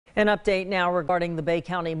An update now regarding the Bay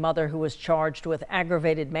County mother who was charged with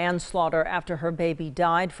aggravated manslaughter after her baby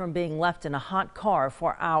died from being left in a hot car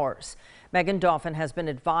for hours. Megan Dauphin has been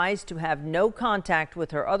advised to have no contact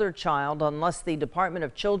with her other child unless the Department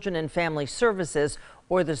of Children and Family Services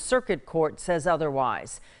or the Circuit Court says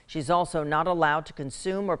otherwise. She's also not allowed to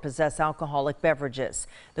consume or possess alcoholic beverages.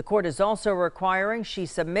 The court is also requiring she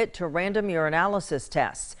submit to random urinalysis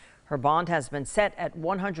tests. Her bond has been set at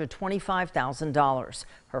 $125,000.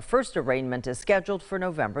 Her first arraignment is scheduled for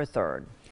November 3rd.